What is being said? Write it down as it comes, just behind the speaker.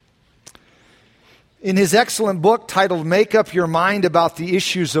In his excellent book titled Make Up Your Mind About the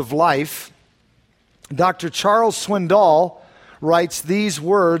Issues of Life, Dr. Charles Swindoll writes these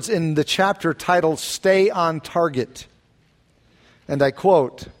words in the chapter titled Stay on Target. And I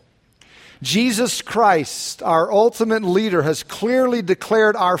quote, "Jesus Christ, our ultimate leader, has clearly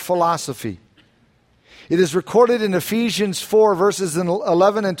declared our philosophy. It is recorded in Ephesians 4, verses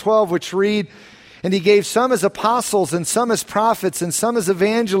 11 and 12, which read, 'And he gave some as apostles, and some as prophets, and some as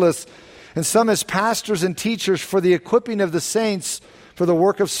evangelists, and some as pastors and teachers for the equipping of the saints for the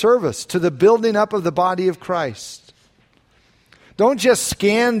work of service, to the building up of the body of Christ.'" Don't just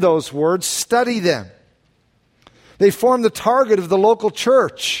scan those words, study them. They form the target of the local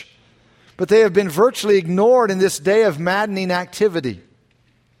church, but they have been virtually ignored in this day of maddening activity.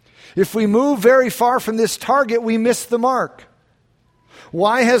 If we move very far from this target, we miss the mark.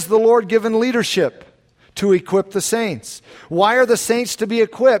 Why has the Lord given leadership? To equip the saints. Why are the saints to be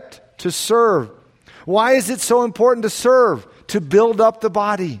equipped? To serve. Why is it so important to serve? To build up the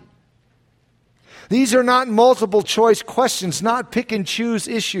body. These are not multiple choice questions, not pick and choose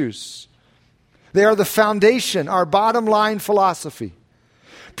issues. They are the foundation, our bottom line philosophy.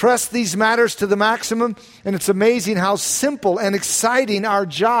 Press these matters to the maximum, and it's amazing how simple and exciting our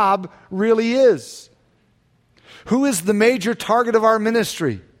job really is. Who is the major target of our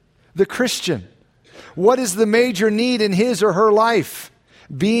ministry? The Christian. What is the major need in his or her life?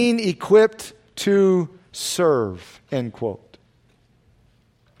 Being equipped to serve, end quote.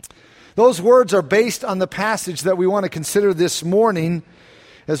 Those words are based on the passage that we want to consider this morning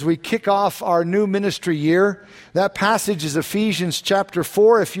as we kick off our new ministry year. That passage is Ephesians chapter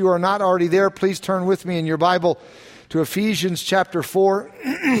 4. If you are not already there, please turn with me in your Bible to Ephesians chapter 4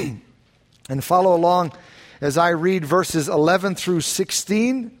 and follow along as I read verses 11 through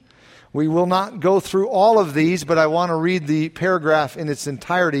 16. We will not go through all of these, but I want to read the paragraph in its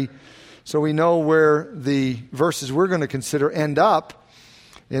entirety so we know where the verses we're going to consider end up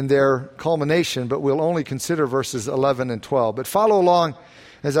in their culmination, but we'll only consider verses 11 and 12. But follow along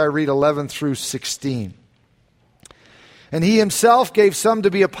as I read 11 through 16. "And he himself gave some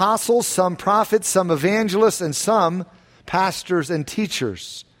to be apostles, some prophets, some evangelists, and some pastors and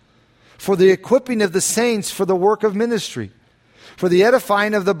teachers, for the equipping of the saints for the work of ministry, for the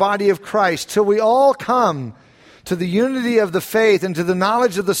edifying of the body of Christ, till we all come to the unity of the faith and to the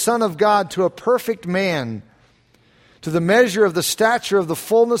knowledge of the Son of God, to a perfect man, to the measure of the stature of the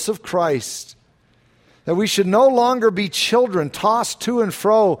fullness of Christ, that we should no longer be children, tossed to and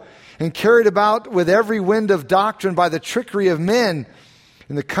fro and carried about with every wind of doctrine by the trickery of men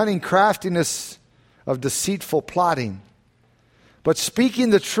and the cunning craftiness of deceitful plotting. But speaking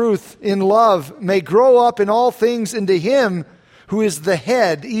the truth in love may grow up in all things into him who is the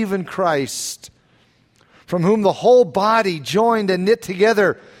head, even Christ, from whom the whole body, joined and knit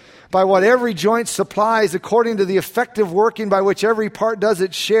together by what every joint supplies, according to the effective working by which every part does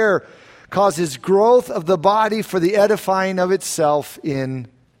its share, causes growth of the body for the edifying of itself in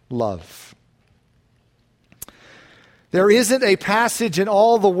love." There isn't a passage in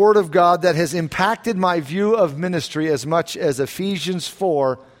all the Word of God that has impacted my view of ministry as much as Ephesians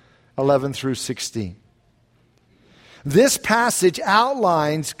 4, 11 through 16. This passage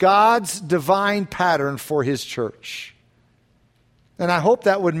outlines God's divine pattern for His church. And I hope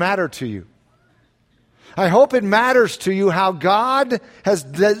that would matter to you. I hope it matters to you how God has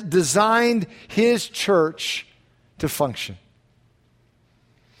designed His church to function.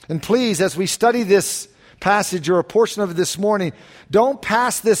 And please, as we study this passage or a portion of it this morning, don't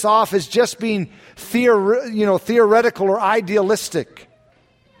pass this off as just being theoretical or idealistic.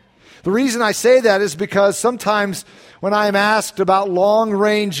 The reason I say that is because sometimes when I am asked about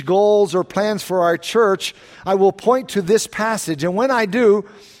long-range goals or plans for our church, I will point to this passage. And when I do,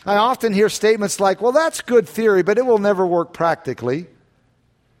 I often hear statements like, "Well, that's good theory, but it will never work practically."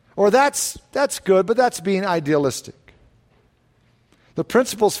 Or that's good, but that's being idealistic. The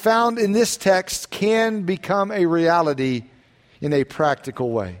principles found in this text can become a reality in a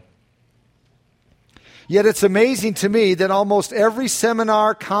practical way. Yet it's amazing to me that almost every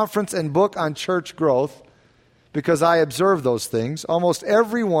seminar, conference, and book on church growth, because I observe those things, almost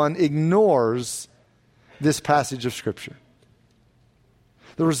everyone ignores this passage of Scripture.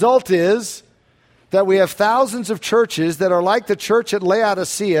 The result is that we have thousands of churches that are like the church at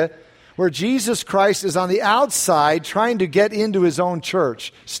Laodicea, where Jesus Christ is on the outside trying to get into His own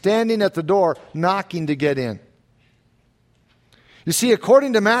church, standing at the door, knocking to get in. You see,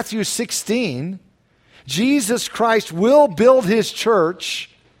 according to Matthew 16, Jesus Christ will build His church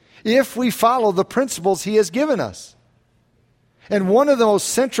if we follow the principles He has given us. And one of the most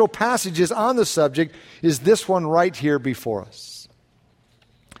central passages on the subject is this one right here before us.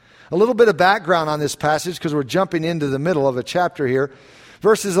 A little bit of background on this passage because we're jumping into the middle of a chapter here.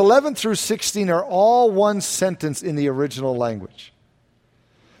 Verses 11 through 16 are all one sentence in the original language.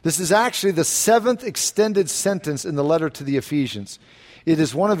 This is actually the 7th extended sentence in the letter to the Ephesians. It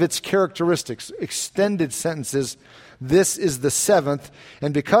is one of its characteristics, extended sentences. This is the 7th,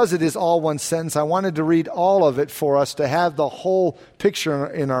 and because it is all one sentence, I wanted to read all of it for us to have the whole picture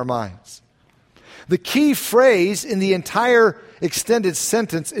in our minds. The key phrase in the entire extended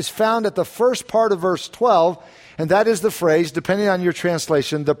sentence is found at the first part of verse 12, and that is the phrase, depending on your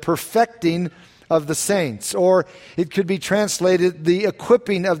translation, the perfecting of the saints, or it could be translated the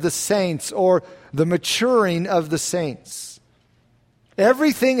equipping of the saints, or the maturing of the saints.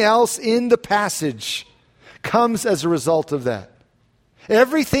 Everything else in the passage comes as a result of that.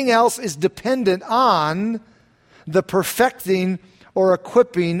 Everything else is dependent on the perfecting or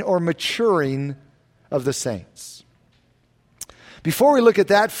equipping or maturing of the saints. Before we look at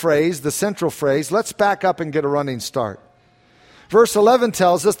that phrase, the central phrase, let's back up and get a running start. Verse 11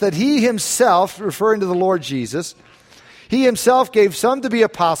 tells us that he himself, referring to the Lord Jesus, he himself gave some to be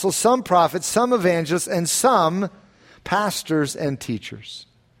apostles, some prophets, some evangelists, and some pastors and teachers.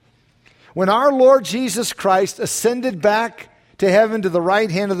 When our Lord Jesus Christ ascended back to heaven to the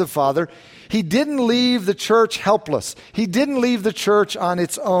right hand of the Father, he didn't leave the church helpless. He didn't leave the church on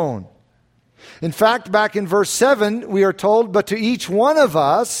its own. In fact, back in verse 7, we are told, but to each one of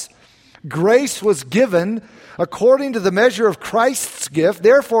us, grace was given according to the measure of Christ's gift.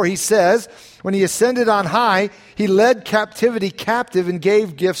 Therefore, he says, when he ascended on high, he led captivity captive and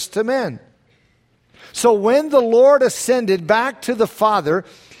gave gifts to men. So when the Lord ascended back to the Father,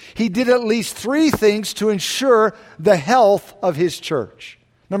 he did at least 3 things to ensure the health of his church.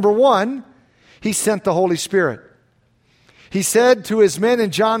 Number 1, he sent the Holy Spirit. He said to his men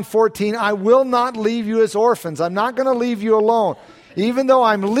in John 14, I will not leave you as orphans. I'm not going to leave you alone. Even though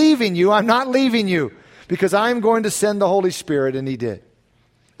I'm leaving you, I'm not leaving you because I'm going to send the Holy Spirit, and he did.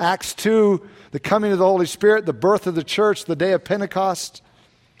 Acts 2, the coming of the Holy Spirit, the birth of the church, the day of Pentecost.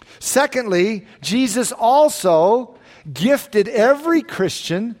 Secondly, Jesus also gifted every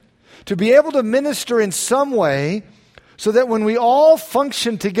Christian to be able to minister in some way so that when we all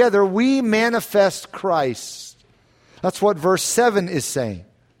function together, we manifest Christ. That's what verse 7 is saying.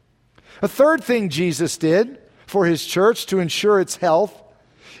 A third thing Jesus did for his church to ensure its health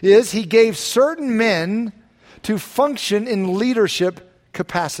is he gave certain men to function in leadership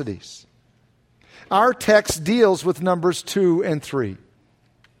capacities. Our text deals with numbers 2 and 3.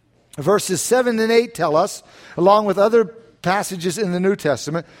 Verses 7 and 8 tell us, along with other passages in the New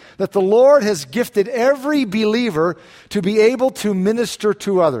Testament, that the Lord has gifted every believer to be able to minister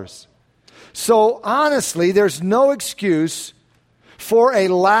to others. So honestly, there's no excuse for a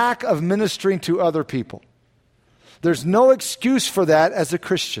lack of ministering to other people. There's no excuse for that as a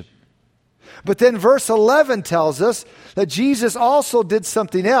Christian. But then verse 11 tells us that Jesus also did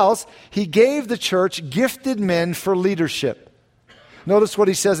something else. He gave the church gifted men for leadership. Notice what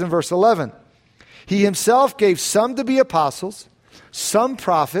he says in verse 11. He himself gave some to be apostles, some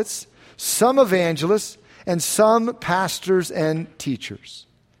prophets, some evangelists, and some pastors and teachers.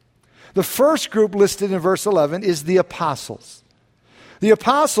 The first group listed in verse 11 is the apostles. The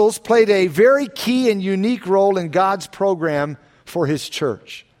apostles played a very key and unique role in God's program for his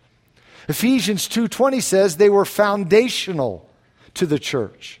church. Ephesians 2:20 says they were foundational to the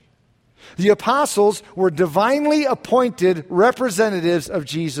church. The apostles were divinely appointed representatives of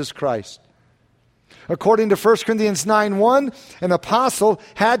Jesus Christ. According to 1 Corinthians 9:1, an apostle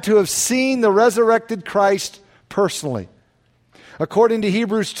had to have seen the resurrected Christ personally. According to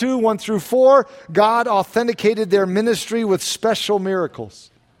Hebrews 2:1 through 4, God authenticated their ministry with special miracles.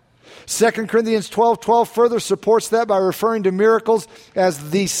 2 Corinthians 12:12 further supports that by referring to miracles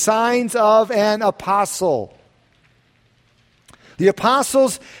as the signs of an apostle. The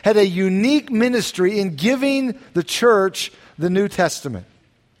apostles had a unique ministry in giving the church the New Testament.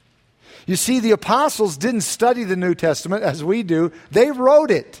 You see, the apostles didn't study the New Testament as we do. They wrote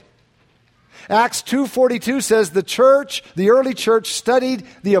it. Acts 2:42 says the early church studied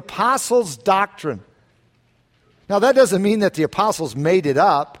the apostles' doctrine. Now that doesn't mean that the apostles made it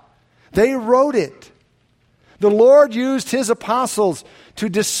up. They wrote it. The Lord used his apostles to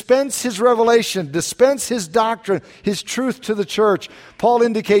dispense his revelation, dispense his doctrine, his truth to the church. Paul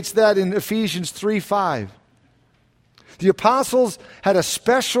indicates that in Ephesians 3:5. The apostles had a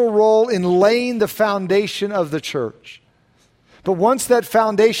special role in laying the foundation of the church. But once that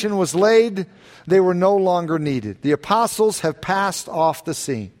foundation was laid, they were no longer needed. The apostles have passed off the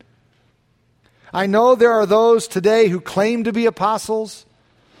scene. I know there are those today who claim to be apostles,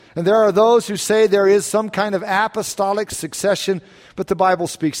 And there are those who say there is some kind of apostolic succession, but the Bible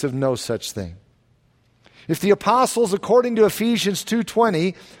speaks of no such thing. If the apostles, according to Ephesians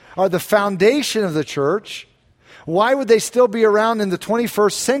 2:20, are the foundation of the church, why would they still be around in the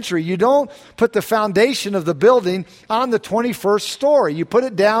 21st century? You don't put the foundation of the building on the 21st story. You put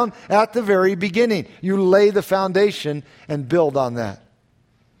it down at the very beginning. You lay the foundation and build on that.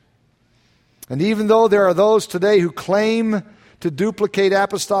 And even though there are those today who claim to duplicate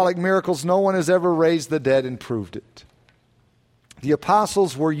apostolic miracles, no one has ever raised the dead and proved it. The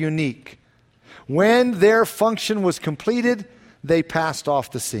apostles were unique. When their function was completed, they passed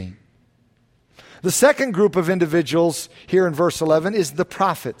off the scene. The second group of individuals here in verse 11 is the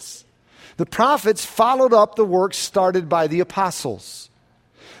prophets. The prophets followed up the work started by the apostles.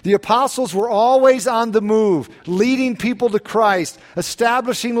 The apostles were always on the move, leading people to Christ,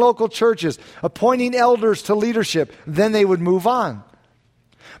 establishing local churches, appointing elders to leadership. Then they would move on.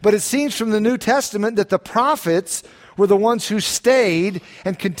 But it seems from the New Testament that the prophets were the ones who stayed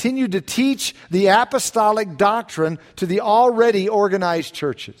and continued to teach the apostolic doctrine to the already organized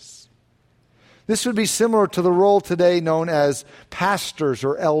churches. This would be similar to the role today known as pastors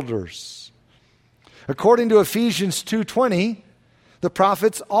or elders. According to Ephesians 2:20, the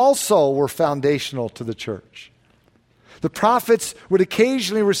prophets also were foundational to the church. The prophets would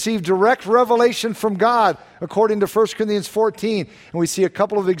occasionally receive direct revelation from God, according to 1 Corinthians 14, and we see a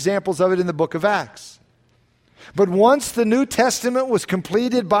couple of examples of it in the book of Acts. But once the New Testament was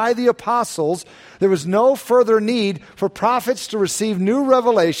completed by the apostles, there was no further need for prophets to receive new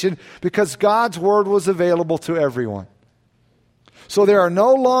revelation because God's word was available to everyone. So there are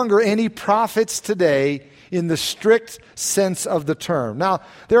no longer any prophets today in the strict sense of the term. Now,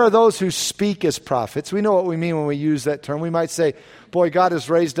 there are those who speak as prophets. We know what we mean when we use that term. We might say, boy, God has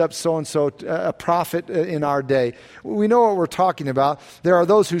raised up so-and-so, a prophet in our day. We know what we're talking about. There are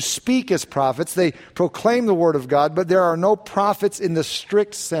those who speak as prophets. They proclaim the word of God, but there are no prophets in the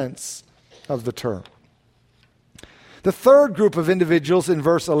strict sense of the term. The third group of individuals in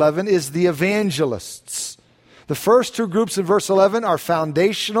verse 11 is the evangelists. The first two groups in verse 11 are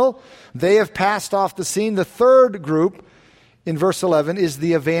foundational. They have passed off the scene. The third group in verse 11 is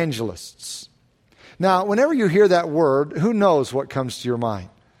the evangelists. Now, whenever you hear that word, who knows what comes to your mind?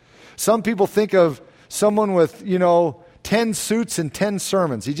 Some people think of someone with, 10 suits and 10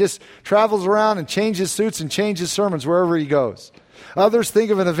 sermons. He just travels around and changes suits and changes sermons wherever he goes. Others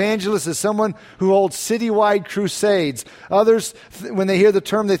think of an evangelist as someone who holds citywide crusades. Others, when they hear the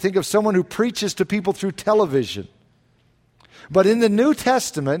term, they think of someone who preaches to people through television. But in the New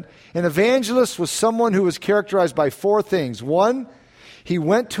Testament, an evangelist was someone who was characterized by four things. One, he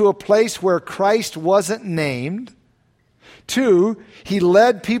went to a place where Christ wasn't named. 2, he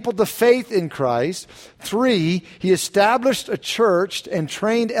led people to faith in Christ. 3, he established a church and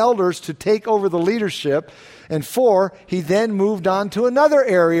trained elders to take over the leadership. And 4, he then moved on to another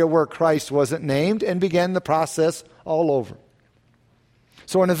area where Christ wasn't named and began the process all over.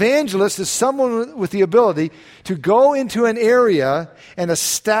 So an evangelist is someone with the ability to go into an area and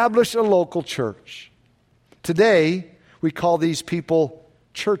establish a local church. Today, we call these people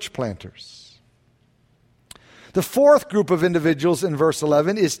church planters. The fourth group of individuals in verse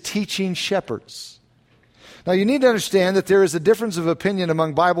 11 is teaching shepherds. Now you need to understand that there is a difference of opinion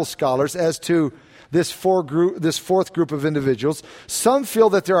among Bible scholars as to this fourth group of individuals. Some feel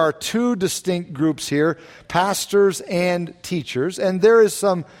that there are two distinct groups here, pastors and teachers, and there is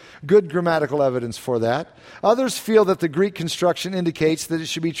some good grammatical evidence for that. Others feel that the Greek construction indicates that it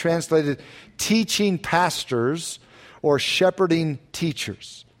should be translated teaching pastors or shepherding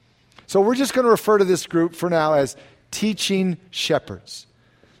teachers. So we're just going to refer to this group for now as teaching shepherds.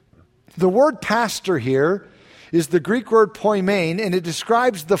 The word pastor here is the Greek word poimen, and it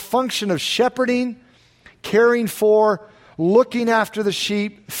describes the function of shepherding, caring for, looking after the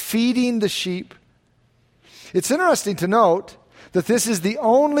sheep, feeding the sheep. It's interesting to note that this is the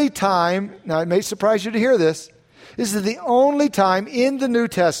only time, now it may surprise you to hear this is the only time in the New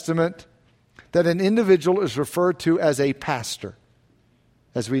Testament that an individual is referred to as a pastor,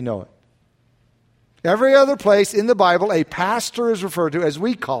 as we know it. Every other place in the Bible, a pastor is referred to, as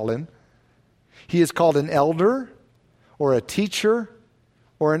we call him. He is called an elder or a teacher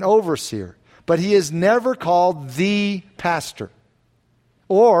or an overseer. But he is never called the pastor.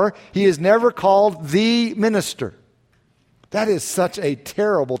 Or he is never called the minister. That is such a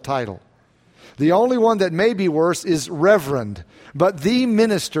terrible title. The only one that may be worse is reverend. But the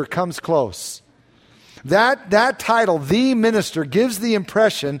minister comes close. That title, the minister, gives the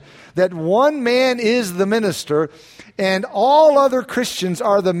impression that one man is the minister and all other Christians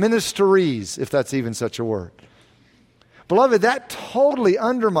are the ministerees, if that's even such a word. Beloved, that totally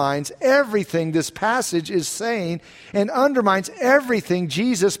undermines everything this passage is saying and undermines everything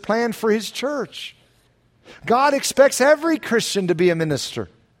Jesus planned for his church. God expects every Christian to be a minister.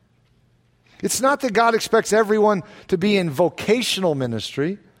 It's not that God expects everyone to be in vocational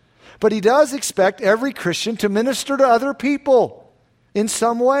ministry, but he does expect every Christian to minister to other people in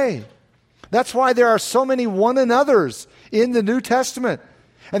some way. That's why there are so many one another's in the New Testament.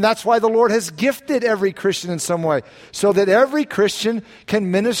 And that's why the Lord has gifted every Christian in some way, so that every Christian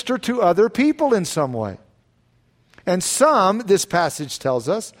can minister to other people in some way. And some, this passage tells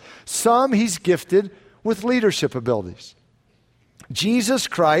us, some he's gifted with leadership abilities. Jesus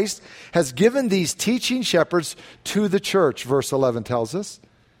Christ has given these teaching shepherds to the church, verse 11 tells us.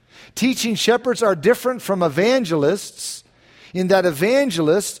 Teaching shepherds are different from evangelists in that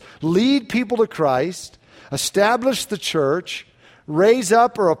evangelists lead people to Christ, establish the church, raise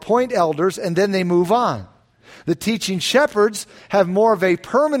up or appoint elders, and then they move on. The teaching shepherds have more of a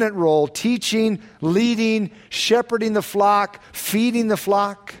permanent role, teaching, leading, shepherding the flock, feeding the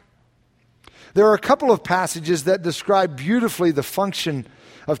flock. There are a couple of passages that describe beautifully the function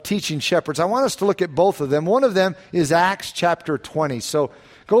of teaching shepherds. I want us to look at both of them. One of them is Acts chapter 20. So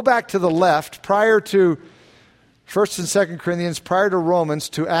go back to the left, prior to 1st and 2nd Corinthians, prior to Romans,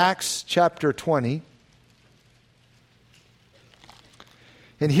 to Acts chapter 20.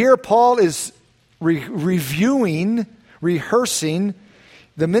 And here Paul is rehearsing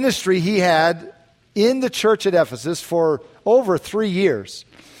the ministry he had in the church at Ephesus for over 3 years.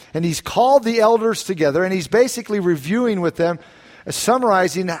 And he's called the elders together, and he's basically reviewing with them,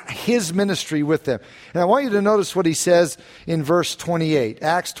 summarizing his ministry with them. And I want you to notice what he says in verse 28.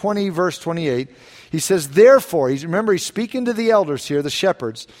 Acts 20, verse 28. He says, therefore, remember he's speaking to the elders here, the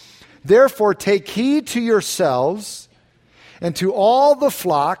shepherds. Therefore, take heed to yourselves and to all the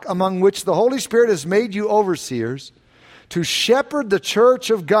flock among which the Holy Spirit has made you overseers, to shepherd the church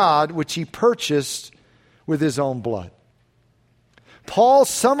of God, which he purchased with his own blood. Paul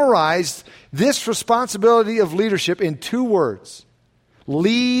summarized this responsibility of leadership in 2 words: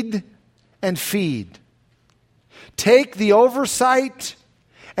 lead and feed. Take the oversight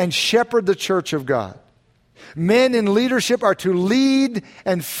and shepherd the church of God. Men in leadership are to lead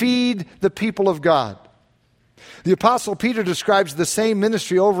and feed the people of God. The Apostle Peter describes the same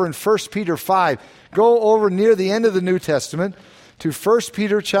ministry over in 1 Peter 5. Go over near the end of the New Testament to 1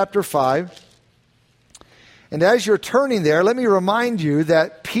 Peter chapter 5. And as you're turning there, let me remind you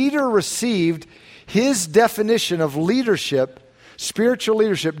that Peter received his definition of leadership, spiritual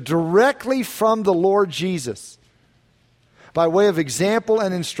leadership, directly from the Lord Jesus by way of example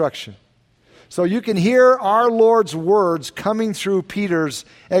and instruction. So you can hear our Lord's words coming through Peter's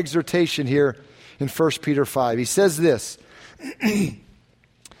exhortation here in 1 Peter 5. He says this,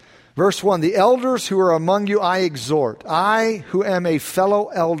 verse 1, the elders who are among you I exhort, I who am a fellow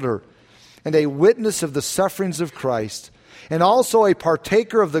elder and a witness of the sufferings of Christ, and also a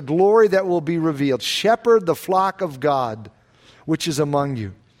partaker of the glory that will be revealed. Shepherd the flock of God, which is among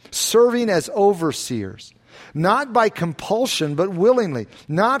you, serving as overseers, not by compulsion, but willingly,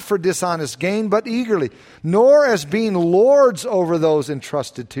 not for dishonest gain, but eagerly, nor as being lords over those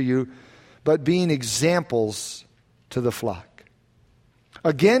entrusted to you, but being examples to the flock.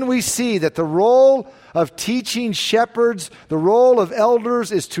 Again, we see that the role of teaching shepherds, the role of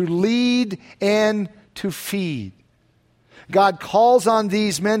elders, is to lead and to feed. God calls on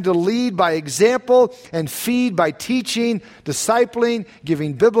these men to lead by example and feed by teaching, discipling,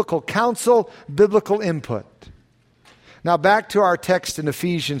 giving biblical counsel, biblical input. Now back to our text in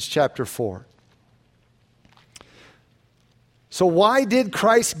Ephesians chapter 4. So why did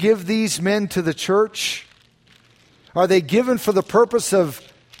Christ give these men to the church? Are they given for the purpose of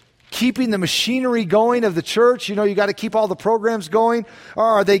keeping the machinery going of the church? You know, you got to keep all the programs going. Or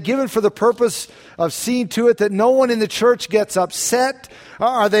are they given for the purpose of seeing to it that no one in the church gets upset? Or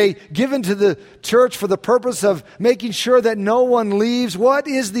are they given to the church for the purpose of making sure that no one leaves? What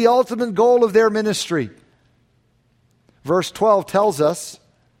is the ultimate goal of their ministry? Verse 12 tells us,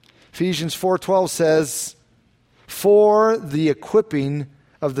 Ephesians 4:12 says, for the equipping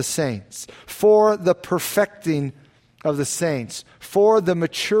of the saints, for the perfecting of the saints, for the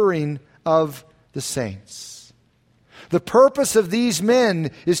maturing of the saints. The purpose of these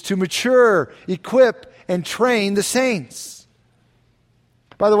men is to mature, equip, and train the saints.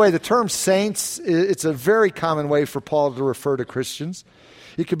 By the way, the term saints, it's a very common way for Paul to refer to Christians.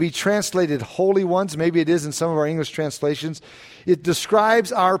 It could be translated holy ones. Maybe it is in some of our English translations. It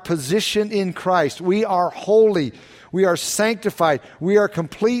describes our position in Christ. We are holy. We are sanctified. We are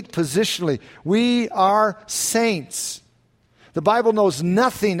complete positionally. We are saints. The Bible knows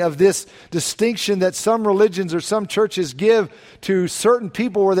nothing of this distinction that some religions or some churches give to certain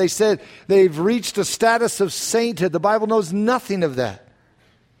people where they said they've reached a status of sainthood. The Bible knows nothing of that.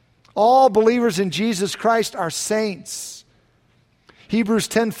 All believers in Jesus Christ are saints. Hebrews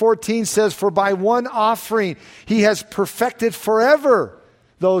 10:14 says, "For by one offering he has perfected forever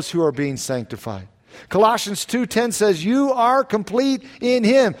those who are being sanctified." Colossians 2:10 says, "You are complete in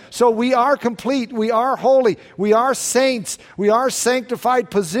him." So we are complete. We are holy. We are saints. We are sanctified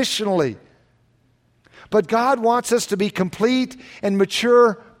positionally. But God wants us to be complete and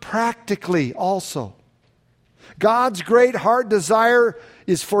mature practically also. God's great heart desire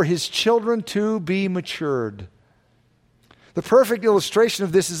is for his children to be matured. The perfect illustration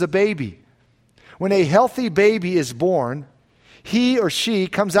of this is a baby. When a healthy baby is born, he or she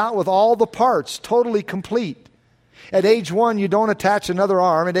comes out with all the parts, totally complete. At age 1, you don't attach another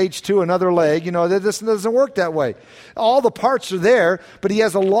arm. At age 2, another leg. This doesn't work that way. All the parts are there, but he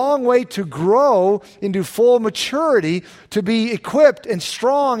has a long way to grow into full maturity to be equipped and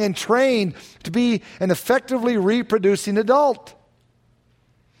strong and trained to be an effectively reproducing adult.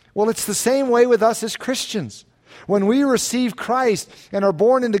 Well, it's the same way with us as Christians. When we receive Christ and are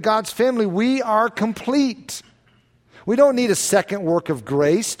born into God's family, we are complete. We don't need a second work of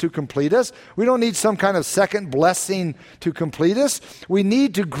grace to complete us. We don't need some kind of second blessing to complete us. We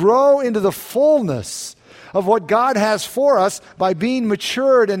need to grow into the fullness of what God has for us by being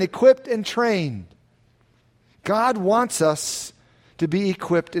matured and equipped and trained. God wants us to be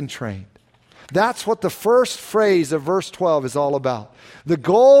equipped and trained. That's what the first phrase of verse 12 is all about. The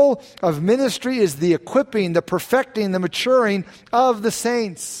goal of ministry is the equipping, the perfecting, the maturing of the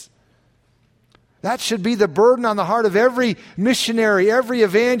saints. That should be the burden on the heart of every missionary, every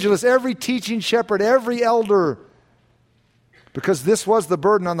evangelist, every teaching shepherd, every elder. Because this was the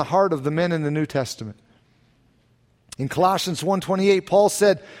burden on the heart of the men in the New Testament. In Colossians 1:28, Paul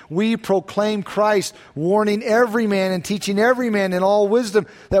said, "We proclaim Christ, warning every man and teaching every man in all wisdom,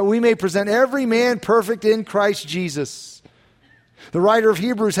 that we may present every man perfect in Christ Jesus." The writer of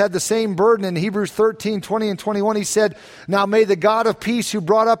Hebrews had the same burden. In Hebrews 13:20 and 21, he said, "Now may the God of peace, who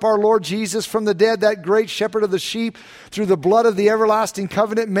brought up our Lord Jesus from the dead, that great shepherd of the sheep, through the blood of the everlasting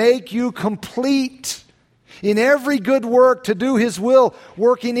covenant, make you complete in every good work to do his will,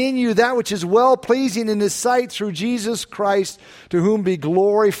 working in you that which is well-pleasing in his sight, through Jesus Christ, to whom be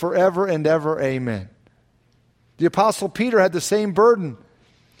glory forever and ever. Amen." The Apostle Peter had the same burden.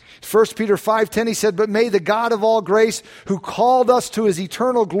 1 Peter 5:10, he said, "But may the God of all grace, who called us to his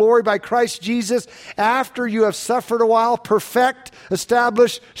eternal glory by Christ Jesus, after you have suffered a while, perfect,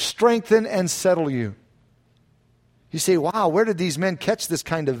 establish, strengthen, and settle you." You say, wow, where did these men catch this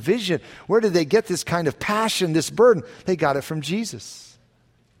kind of vision? Where did they get this kind of passion, this burden? They got it from Jesus.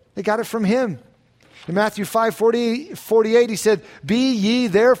 They got it from him. In Matthew 5:48, he said, "Be ye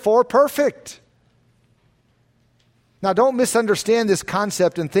therefore perfect." Now, don't misunderstand this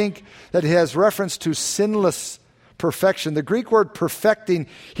concept and think that it has reference to sinless perfection. The Greek word perfecting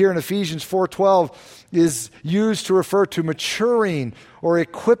here in Ephesians 4:12 is used to refer to maturing or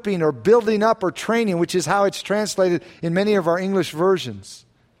equipping or building up or training, which is how it's translated in many of our English versions.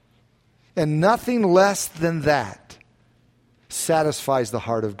 And nothing less than that satisfies the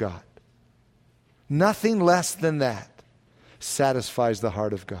heart of God. Nothing less than that satisfies the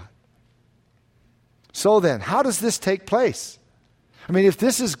heart of God. So then, how does this take place? I mean, if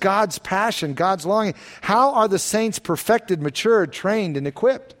this is God's passion, God's longing, how are the saints perfected, matured, trained, and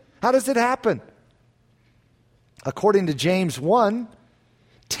equipped? How does it happen? According to James 1,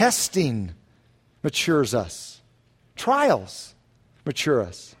 testing matures us. Trials mature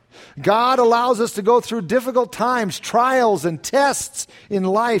us. God allows us to go through difficult times, trials, and tests in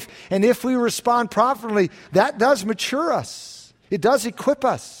life. And if we respond properly, that does mature us. It does equip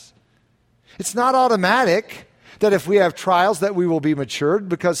us. It's not automatic that if we have trials that we will be matured,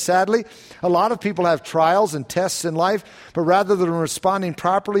 because sadly, a lot of people have trials and tests in life, but rather than responding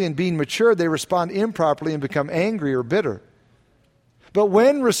properly and being matured, they respond improperly and become angry or bitter. But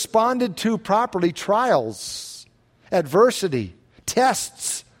when responded to properly, trials, adversity,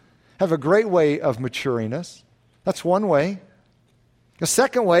 tests have a great way of maturing us. That's one way. The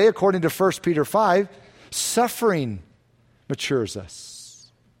second way, according to 1 Peter 5, suffering matures us.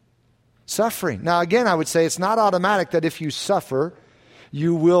 Suffering. Now, again, I would say it's not automatic that if you suffer,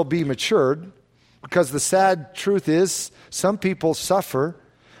 you will be matured, because the sad truth is some people suffer,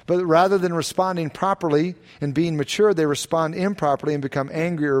 but rather than responding properly and being mature, they respond improperly and become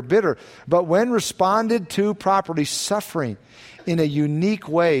angry or bitter. But when responded to properly, suffering in a unique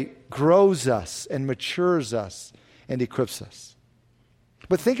way grows us and matures us and equips us.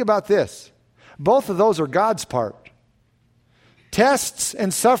 But think about this. Both of those are God's part. Tests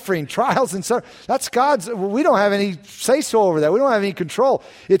and suffering, trials and suffering, that's God's. We don't have any say-so over that. We don't have any control.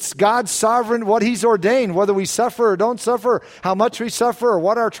 It's God's sovereign, what He's ordained, whether we suffer or don't suffer, how much we suffer or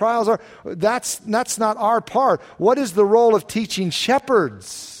what our trials are. That's not our part. What is the role of teaching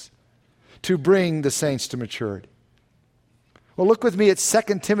shepherds to bring the saints to maturity? Well, look with me at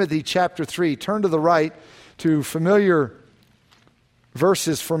 2 Timothy chapter 3. Turn to the right to familiar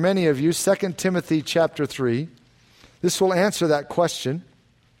verses for many of you. 2 Timothy chapter 3. This will answer that question.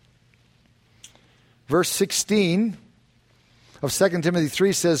 Verse 16 of 2 Timothy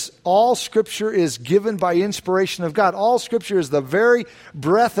 3 says, all Scripture is given by inspiration of God. All Scripture is the very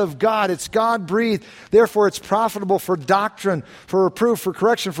breath of God. It's God-breathed. Therefore, it's profitable for doctrine, for reproof, for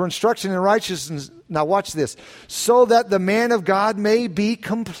correction, for instruction in righteousness. Now watch this. So that the man of God may be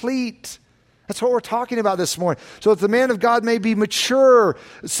complete. That's what we're talking about this morning. So that the man of God may be mature.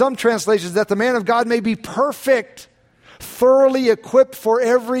 Some translations, that the man of God may be perfect, thoroughly equipped for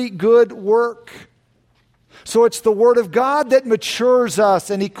every good work. So it's the Word of God that matures us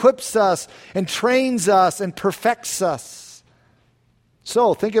and equips us and trains us and perfects us.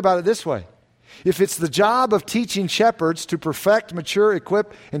 So think about it this way. If it's the job of teaching shepherds to perfect, mature,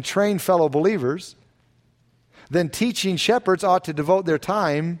 equip, and train fellow believers, then teaching shepherds ought to devote their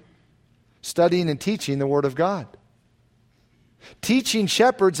time studying and teaching the Word of God. Teaching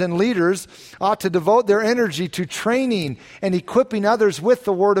shepherds and leaders ought to devote their energy to training and equipping others with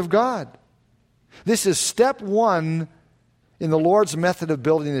the Word of God. This is step one in the Lord's method of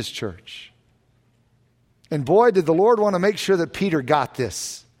building His church. And boy, did the Lord want to make sure that Peter got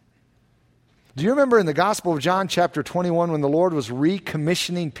this. Do you remember in the Gospel of John chapter 21 when the Lord was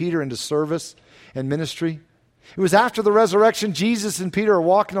recommissioning Peter into service and ministry? It was after the resurrection. Jesus and Peter are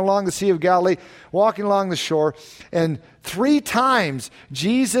walking along the Sea of Galilee, walking along the shore, and 3 times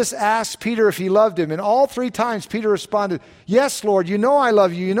Jesus asked Peter if he loved him, and all 3 times Peter responded, yes, Lord, you know I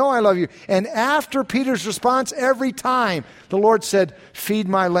love you, you know I love you. And after Peter's response, every time the Lord said, feed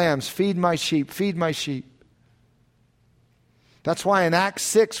my lambs, feed my sheep, feed my sheep. That's why in Acts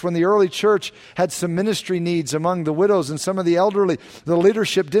 6, when the early church had some ministry needs among the widows and some of the elderly, the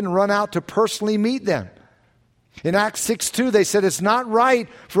leadership didn't run out to personally meet them. In Acts 6:2, they said, it's not right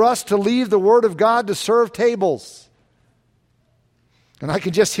for us to leave the Word of God to serve tables. And I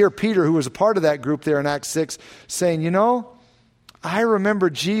can just hear Peter, who was a part of that group there in Acts 6, saying, you know, I remember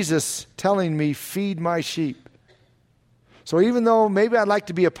Jesus telling me, feed my sheep. So even though maybe I'd like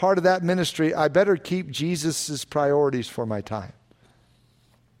to be a part of that ministry, I better keep Jesus' priorities for my time.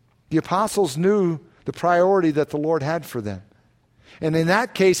 The apostles knew the priority that the Lord had for them. And in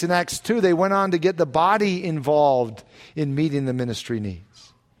that case, in Acts 2, they went on to get the body involved in meeting the ministry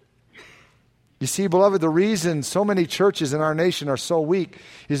needs. You see, beloved, the reason so many churches in our nation are so weak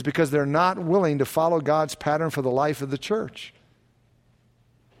is because they're not willing to follow God's pattern for the life of the church.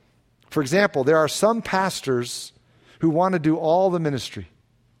 For example, there are some pastors who want to do all the ministry.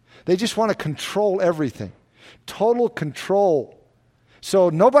 They just want to control everything. Total control. So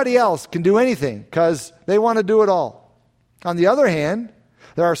nobody else can do anything because they want to do it all. On the other hand,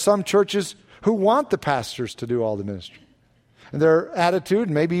 there are some churches who want the pastors to do all the ministry. And their attitude,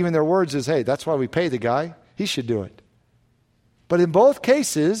 and maybe even their words is, hey, that's why we pay the guy. He should do it. But in both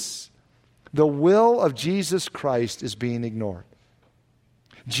cases, the will of Jesus Christ is being ignored.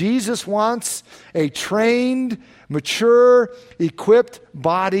 Jesus wants a trained, mature, equipped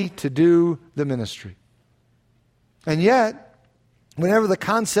body to do the ministry. And yet, whenever the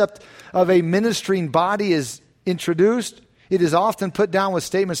concept of a ministering body is introduced, it is often put down with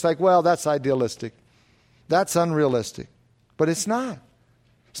statements like, well, that's idealistic. That's unrealistic. But it's not.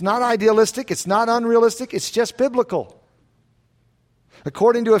 It's not idealistic. It's not unrealistic. It's just biblical.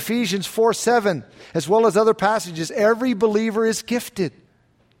 According to Ephesians 4:7, as well as other passages, every believer is gifted.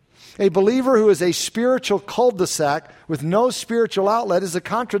 A believer who is a spiritual cul-de-sac with no spiritual outlet is a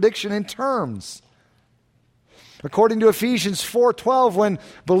contradiction in terms. According to Ephesians 4:12, when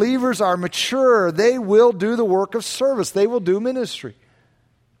believers are mature, they will do the work of service. They will do ministry.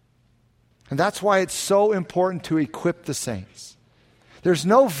 And that's why it's so important to equip the saints. There's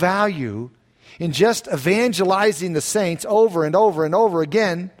no value in just evangelizing the saints over and over and over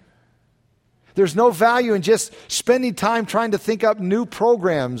again. There's no value in just spending time trying to think up new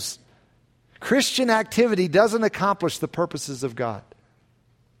programs. Christian activity doesn't accomplish the purposes of God.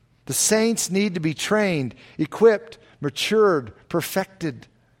 The saints need to be trained, equipped, matured, perfected.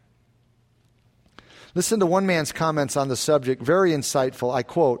 Listen to one man's comments on the subject, very insightful. I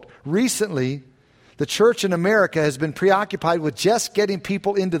quote, recently, the church in America has been preoccupied with just getting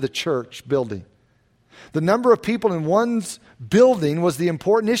people into the church building. The number of people in one's building was the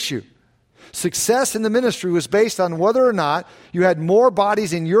important issue. Success in the ministry was based on whether or not you had more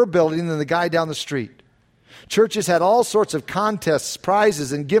bodies in your building than the guy down the street. Churches had all sorts of contests,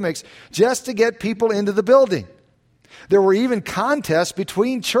 prizes, and gimmicks just to get people into the building. There were even contests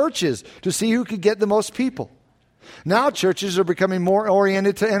between churches to see who could get the most people. Now churches are becoming more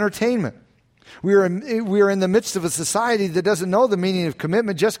oriented to entertainment. We are in the midst of a society that doesn't know the meaning of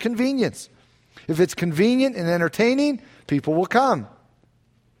commitment, just convenience. If it's convenient and entertaining, people will come.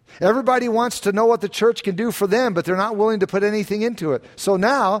 Everybody wants to know what the church can do for them, but they're not willing to put anything into it. So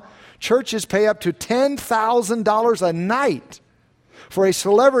now, churches pay up to $10,000 a night for a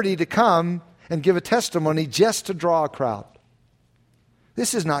celebrity to come and give a testimony just to draw a crowd.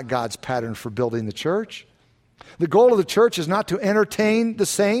 This is not God's pattern for building the church. The goal of the church is not to entertain the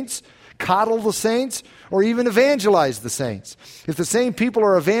saints, coddle the saints, or even evangelize the saints. If the same people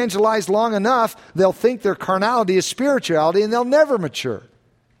are evangelized long enough, they'll think their carnality is spirituality and they'll never mature.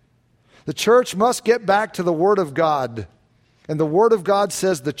 The church must get back to the Word of God. And the Word of God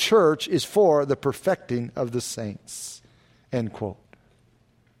says the church is for the perfecting of the saints. End quote.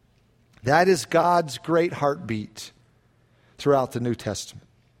 That is God's great heartbeat throughout the New Testament.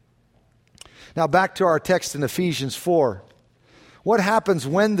 Now back to our text in Ephesians 4. What happens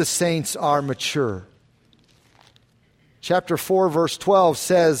when the saints are mature? Chapter 4, verse 12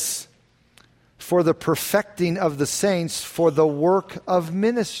 says, for the perfecting of the saints, for the work of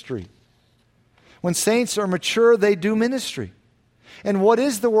ministry. When saints are mature, they do ministry. And what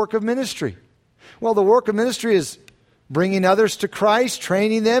is the work of ministry? Well, the work of ministry is bringing others to Christ,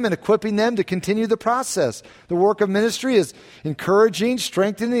 training them, and equipping them to continue the process. The work of ministry is encouraging,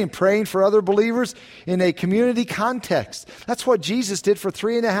 strengthening, and praying for other believers in a community context. That's what Jesus did for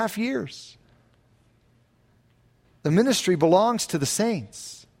 3.5 years. The ministry belongs to the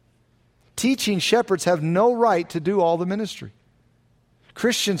saints. Teaching shepherds have no right to do all the ministry.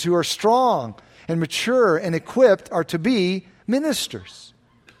 Christians who are strong and mature and equipped are to be ministers.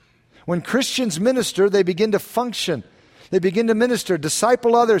 When Christians minister, they begin to function. They begin to minister,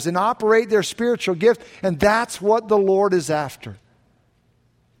 disciple others, and operate their spiritual gift. And that's what the Lord is after.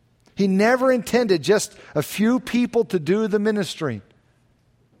 He never intended just a few people to do the ministry.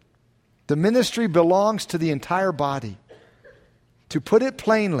 The ministry belongs to the entire body. To put it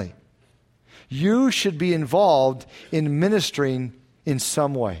plainly, you should be involved in ministering in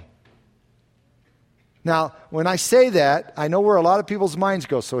some way. Now, when I say that, I know where a lot of people's minds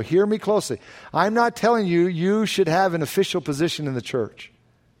go, so hear me closely. I'm not telling you you should have an official position in the church.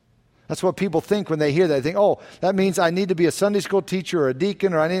 That's what people think when they hear that. They think, oh, that means I need to be a Sunday school teacher or a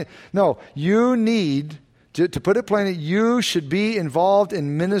deacon, or I need... No, you need, to put it plainly, you should be involved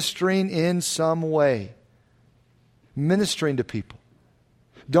in ministering in some way. Ministering to people.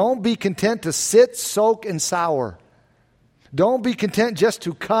 Don't be content to sit, soak, and sour. Don't be content just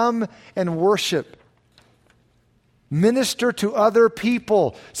to come and worship. Minister to other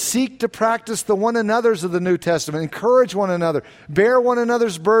people. Seek to practice the one another's of the New Testament. Encourage one another. Bear one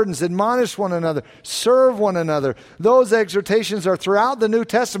another's burdens. Admonish one another. Serve one another. Those exhortations are throughout the New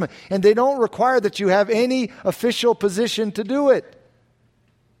Testament, and they don't require that you have any official position to do it.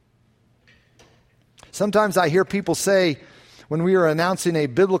 Sometimes I hear people say, when we are announcing a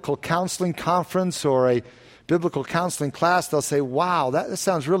biblical counseling conference or a biblical counseling class, they'll say, wow, that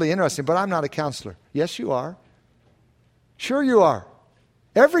sounds really interesting, but I'm not a counselor. Yes, you are. Sure you are.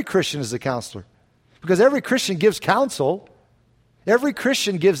 Every Christian is a counselor because every Christian gives counsel. Every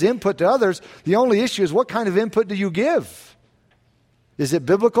Christian gives input to others. The only issue is what kind of input do you give? Is it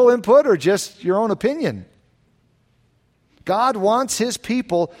biblical input or just your own opinion? God wants His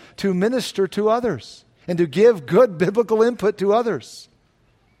people to minister to others and to give good biblical input to others.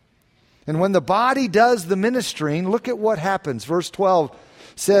 And when the body does the ministering, look at what happens. Verse 12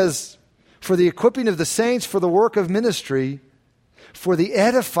 says, for the equipping of the saints, for the work of ministry, for the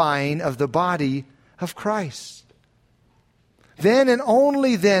edifying of the body of Christ. Then and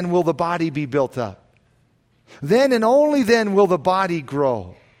only then will the body be built up. Then and only then will the body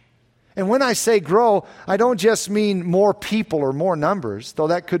grow. And when I say grow, I don't just mean more people or more numbers, though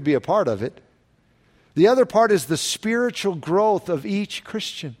that could be a part of it. The other part is the spiritual growth of each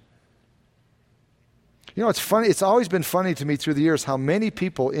Christian. You know, it's funny. It's always been funny to me through the years how many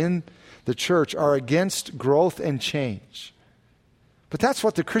people in the church are against growth and change. But that's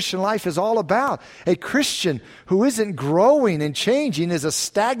what the Christian life is all about. A Christian who isn't growing and changing is a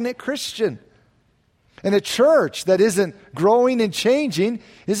stagnant Christian. And a church that isn't growing and changing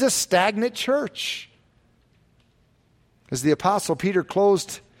is a stagnant church. As the Apostle Peter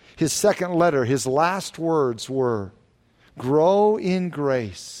closed his second letter, his last words were, grow in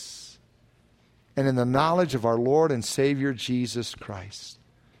grace and in the knowledge of our Lord and Savior Jesus Christ.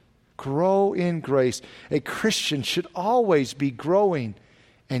 Grow in grace. A Christian should always be growing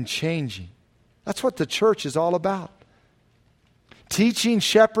and changing. That's what the church is all about. Teaching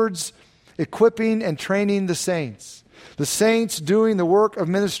shepherds, equipping and training the saints. The saints doing the work of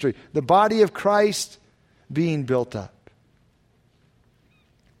ministry. The body of Christ being built up.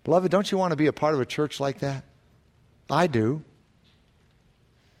 Beloved, don't you want to be a part of a church like that? I do.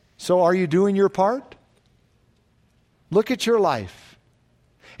 So are you doing your part? Look at your life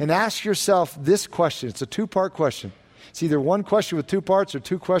and ask yourself this question. It's a two-part question. It's either one question with two parts or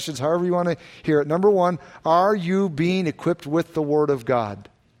two questions, however you want to hear it. Number one, are you being equipped with the Word of God?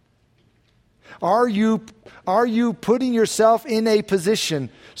 Are you putting yourself in a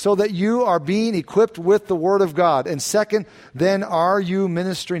position so that you are being equipped with the Word of God? And second, then are you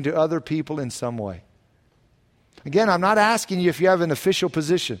ministering to other people in some way? Again, I'm not asking you if you have an official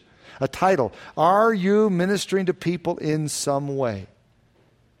position, a title. Are you ministering to people in some way?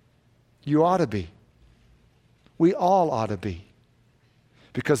 You ought to be. We all ought to be.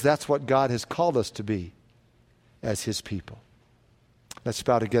 Because that's what God has called us to be as His people. Let's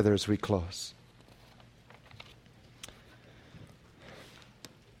bow together as we close.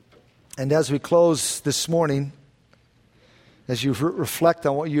 And as we close this morning, as you reflect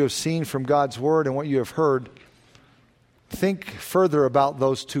on what you have seen from God's Word and what you have heard, think further about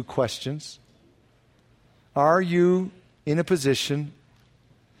those two questions. Are you in a position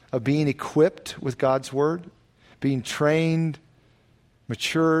of being equipped with God's Word, being trained,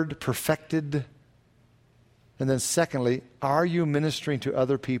 matured, perfected? And then secondly, are you ministering to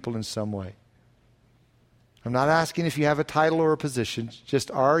other people in some way? I'm not asking if you have a title or a position, just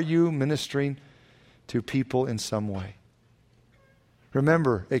are you ministering to people in some way?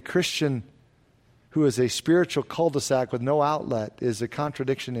 Remember, a Christian who is a spiritual cul-de-sac with no outlet is a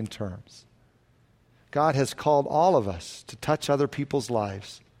contradiction in terms. God has called all of us to touch other people's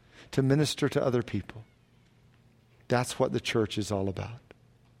lives, to minister to other people. That's what the church is all about.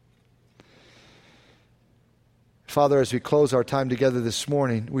 Father, as we close our time together this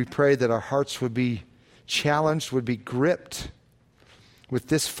morning, we pray that our hearts would be challenged, would be gripped with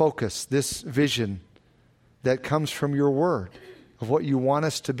this focus, this vision that comes from your Word of what you want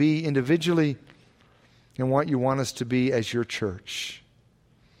us to be individually and what you want us to be as your church.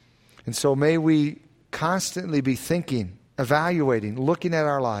 And so may we constantly be thinking, evaluating, looking at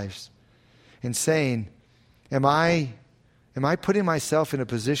our lives and saying, am I putting myself in a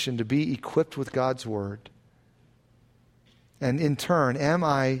position to be equipped with God's Word? And in turn, am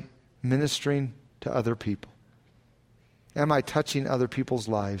I ministering to other people? Am I touching other people's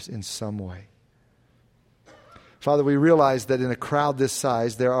lives in some way? Father, we realize that in a crowd this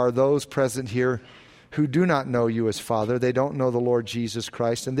size, there are those present here who do not know you as Father. They don't know the Lord Jesus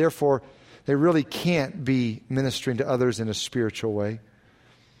Christ, and therefore they really can't be ministering to others in a spiritual way.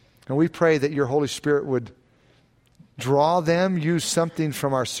 And we pray that your Holy Spirit would draw them, use something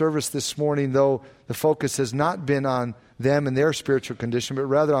from our service this morning, though the focus has not been on them and their spiritual condition, but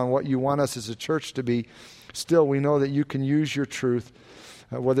rather on what you want us as a church to be. Still, we know that you can use your truth,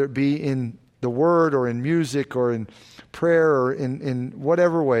 whether it be in the Word or in music or in prayer or in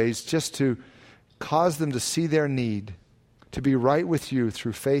whatever ways, just to cause them to see their need to be right with you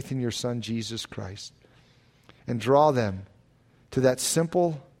through faith in your Son, Jesus Christ, and draw them to that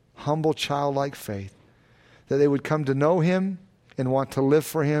simple, humble, childlike faith, that they would come to know Him and want to live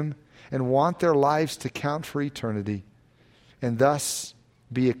for Him and want their lives to count for eternity, and thus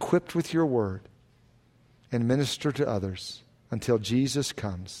be equipped with your Word and minister to others until Jesus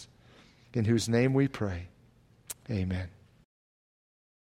comes, in whose name we pray. Amen.